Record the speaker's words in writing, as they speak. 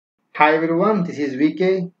Hi everyone, this is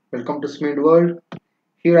VK. Welcome to Smid World.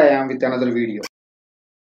 Here I am with another video.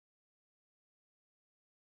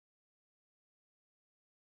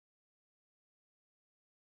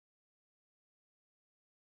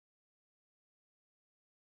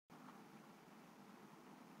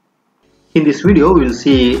 In this video, we will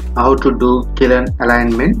see how to do Kiln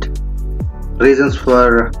alignment, reasons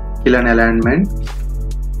for Kiln alignment,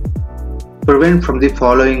 prevent from the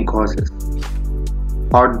following causes: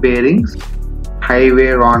 hot bearings, high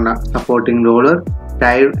wear on supporting roller,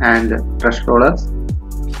 tire and truss rollers,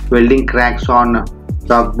 welding cracks on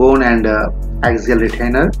dog bone and axial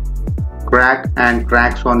retainer, crack and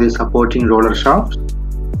cracks on the supporting roller shafts,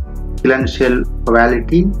 kiln shell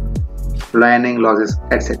ovality, lining losses,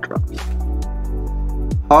 etc.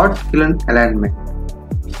 Hot kiln alignment.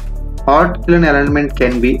 Hot kiln alignment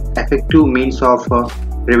can be effective means of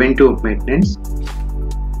preventive maintenance.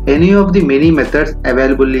 Any of the many methods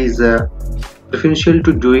available is preferential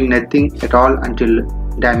to doing nothing at all until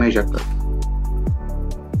damage occurs.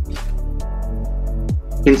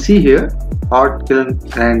 You can see here hot kiln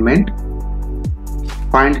alignment.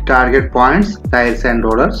 Find target points, tires and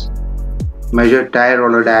rollers. Measure tire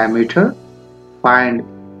roller diameter. Find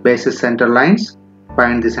basis center lines.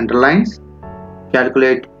 Find the center lines.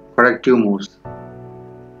 Calculate corrective moves.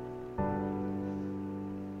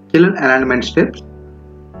 Kiln alignment steps.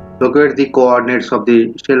 Locate the coordinates of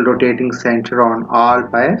the shell rotating center on all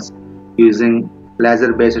pairs using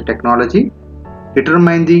laser based technology.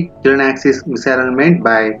 Determine the kiln axis misalignment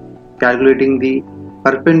by calculating the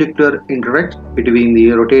perpendicular intercept between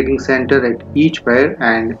the rotating center at each pair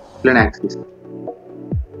and kiln axis.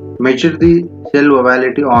 Measure the shell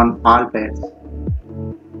ovality on all pairs.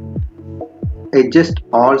 Adjust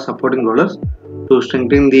all supporting rollers to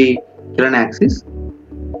strengthen the kiln axis.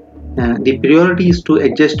 The priority is to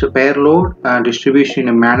adjust pair load distribution in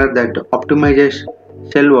a manner that optimizes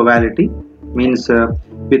shell ovality, means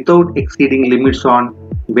without exceeding limits on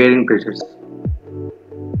bearing pressures.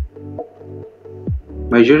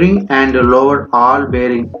 Measuring and lower all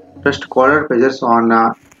bearing thrust quarter pressures on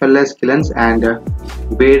FLS kilns and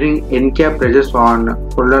bearing end cap pressures on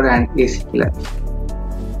roller and AC kilns.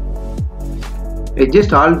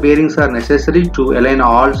 Adjust all bearings are necessary to align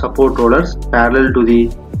all support rollers parallel to the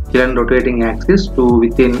kiln rotating axis to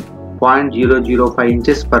within 0.005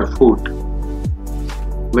 inches per foot.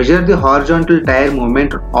 Measure the horizontal tire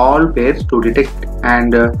movement of all pairs to detect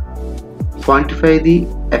and quantify the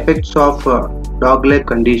effects of dogleg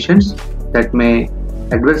conditions that may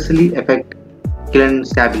adversely affect kiln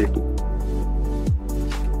stability.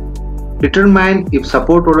 Determine if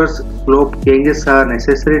support rollers slope changes are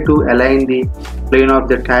necessary to align the plane of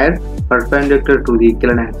the tire perpendicular to the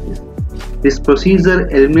kiln axis. This procedure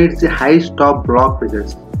eliminates the high stop block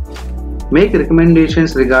pressures. Make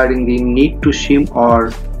recommendations regarding the need to shim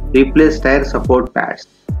or replace tire support pads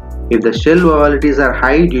if the shell ovalities are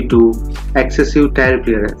high due to excessive tire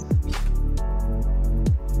clearance.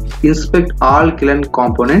 Inspect all kiln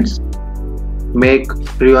components. Make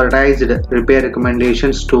prioritized repair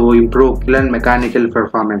recommendations to improve kiln mechanical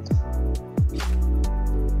performance.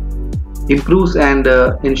 Improves and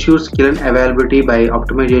ensures kiln availability by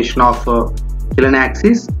optimization of kiln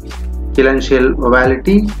axis, kiln shell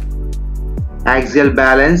ovality, axial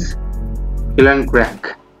balance, kiln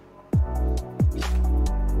crack.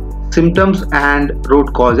 Symptoms and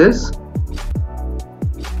root causes.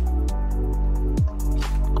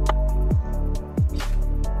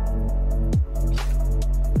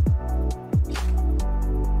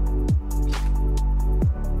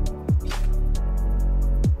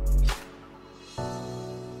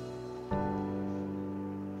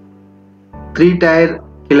 Three-tire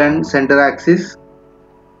kiln center axis.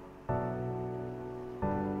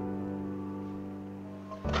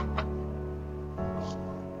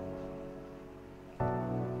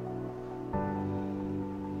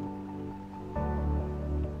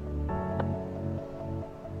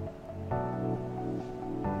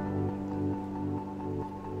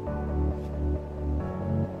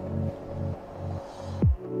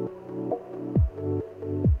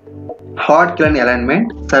 Hot kiln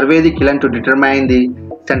alignment. Survey the kiln to determine the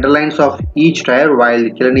center lines of each tire while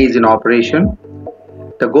the kiln is in operation.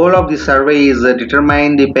 The goal of this survey is to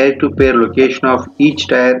determine the pair-to-pair location of each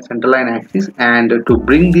tire centerline axis and to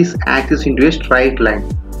bring this axis into a straight line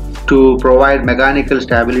to provide mechanical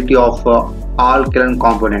stability of all kiln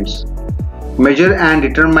components. Measure and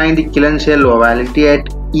determine the kiln shell ovality at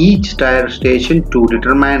each tire station to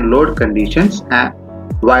determine load conditions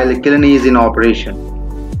while the kiln is in operation.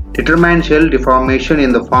 Determine shell deformation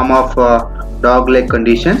in the form of dogleg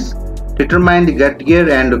conditions. Determine the gut gear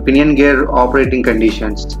and pinion gear operating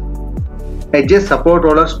conditions. Adjust support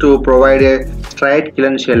rollers to provide a straight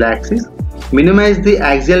kiln shell axis. Minimize the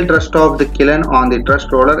axial thrust of the kiln on the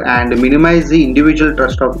thrust roller and minimize the individual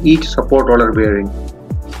thrust of each support roller bearing.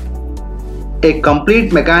 A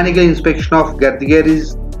complete mechanical inspection of girth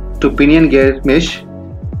gauges to pinion gear mesh.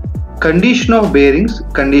 Condition of bearings,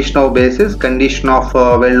 condition of bases, condition of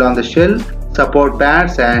weld on the shell, support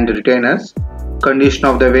pads and retainers, condition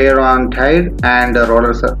of the wear on tire and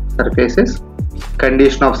roller surfaces,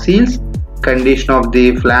 condition of seals, condition of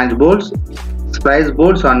the flange bolts, splice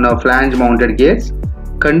bolts on flange mounted gears,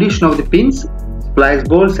 condition of the pins, splice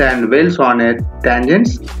bolts and welds on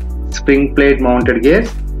tangents, spring plate mounted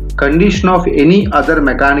gears, condition of any other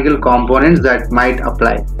mechanical components that might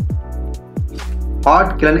apply.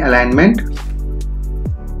 Hot kiln alignment.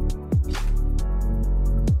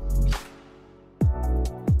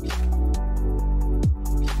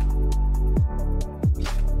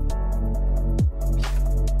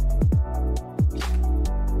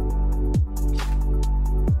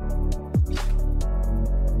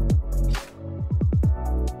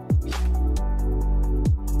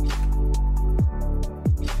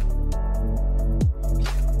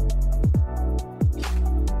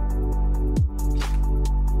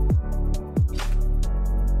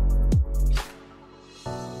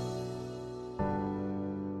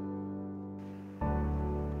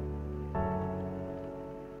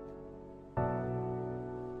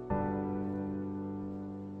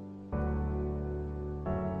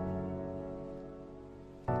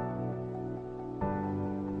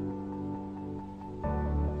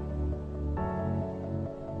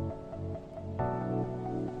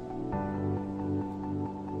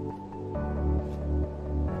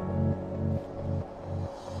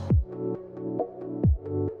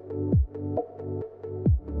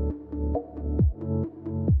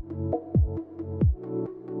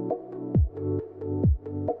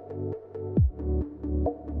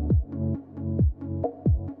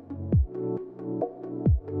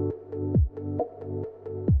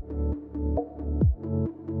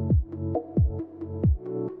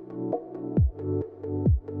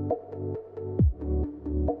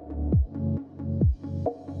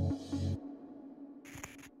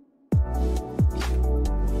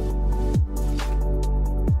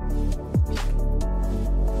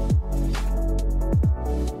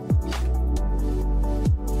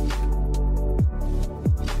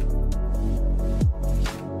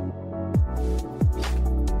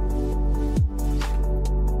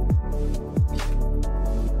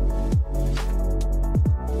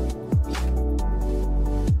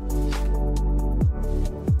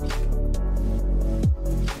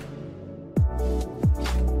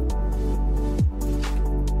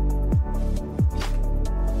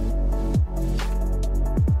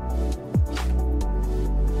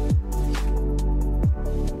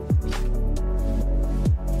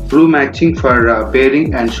 Screw matching for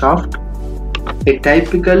bearing and shaft. A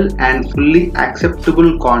typical and fully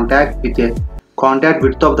acceptable contact with a contact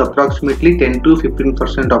width of approximately 10 to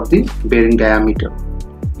 15% of the bearing diameter.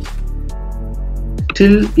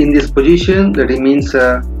 Still in this position, that means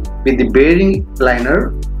with the bearing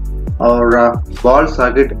liner or ball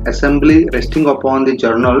socket assembly resting upon the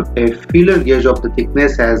journal, a feeler gauge of the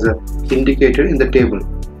thickness as indicated in the table.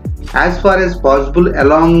 As far as possible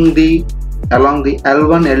along the L1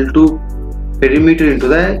 L2 perimeter into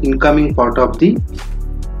the incoming part of the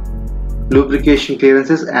lubrication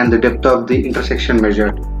clearances and the depth of the intersection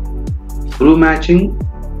measured. Screw matching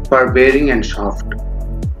for bearing and shaft.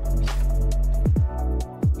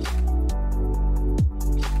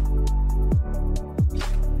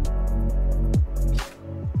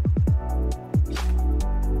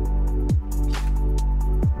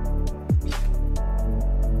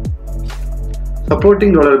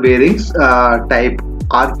 Supporting roller bearings type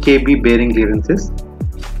RKB bearing clearances.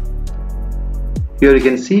 Here you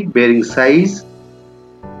can see bearing size.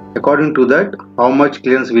 According to that, how much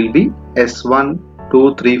clearance will be S1,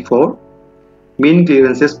 2, 3, 4. Mean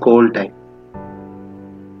clearance is cold type.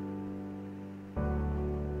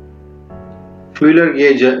 Feeler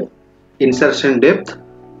gauge insertion depth.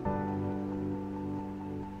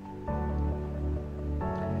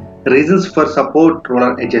 Reasons for support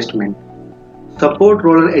roller adjustment. Support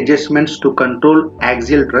roller adjustments to control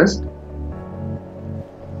axial thrust.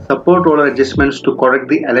 Support roller adjustments to correct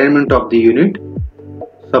the alignment of the unit.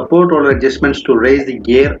 Support roller adjustments to raise the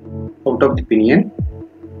gear out of the pinion.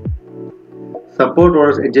 Support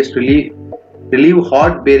rollers adjust relieve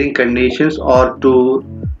hot bearing conditions or to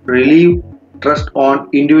relieve thrust on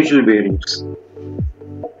individual bearings.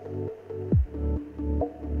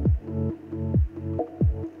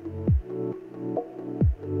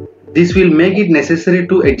 This will make it necessary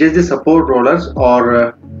to adjust the support rollers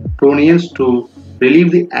or trunnions to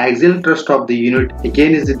relieve the axial thrust of the unit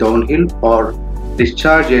against the downhill or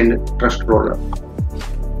discharge and thrust roller.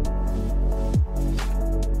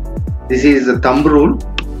 This is the thumb rule.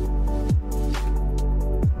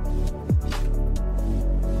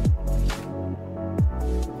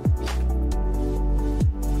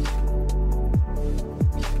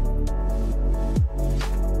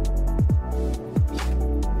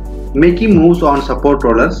 Making moves on support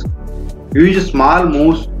rollers. Use small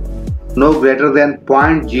moves no greater than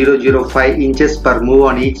 0.005 inches per move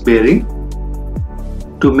on each bearing.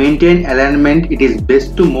 To maintain alignment, it is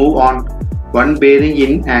best to move on one bearing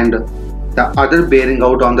in and the other bearing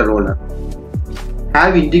out on the roller.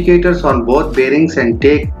 Have indicators on both bearings and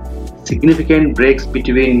take significant breaks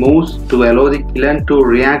between moves to allow the kiln to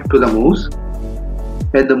react to the moves.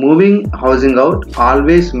 When the moving housing out,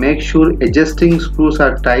 always make sure adjusting screws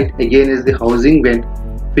are tight against the housing when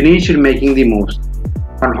finished making the moves.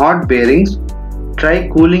 On hot bearings, try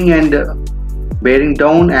cooling and bearing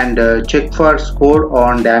down and check for score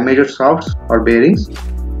on damaged shafts or bearings.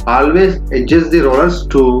 Always adjust the rollers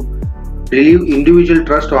to relieve individual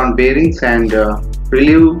thrust on bearings and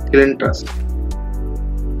relieve kiln thrust.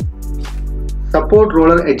 Support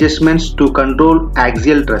roller adjustments to control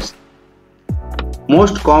axial thrust.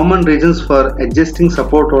 Most common reasons for adjusting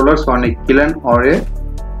support rollers on a kiln or a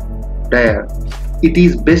dryer. It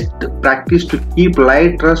is best practice to keep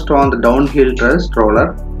light thrust on the downhill thrust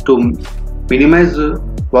roller to minimize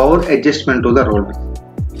power adjustment to the rollers.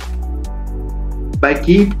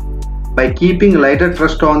 By keeping lighter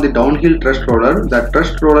thrust on the downhill thrust roller, the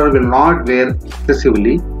thrust roller will not wear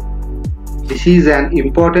excessively. This is an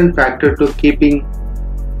important factor to keeping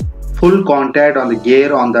full contact on the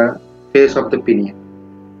gear on the face of the pinion.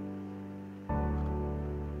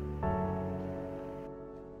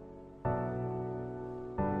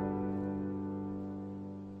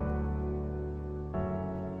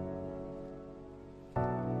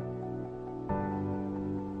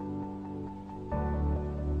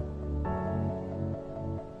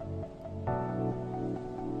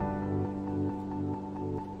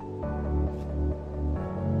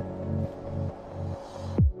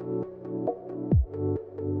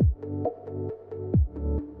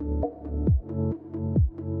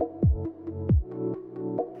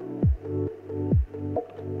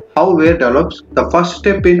 How wear develops. The first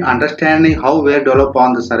step in understanding how wear develops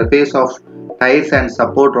on the surface of tires and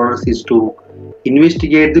support rollers is to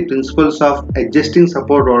investigate the principles of adjusting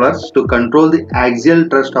support rollers to control the axial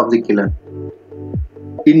thrust of the kiln.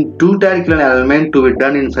 In two-tire kiln element to be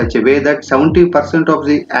done in such a way that 70% of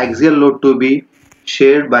the axial load to be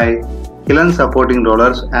shared by kiln supporting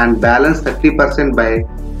rollers and balance 30% by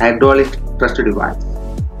hydraulic thrust device.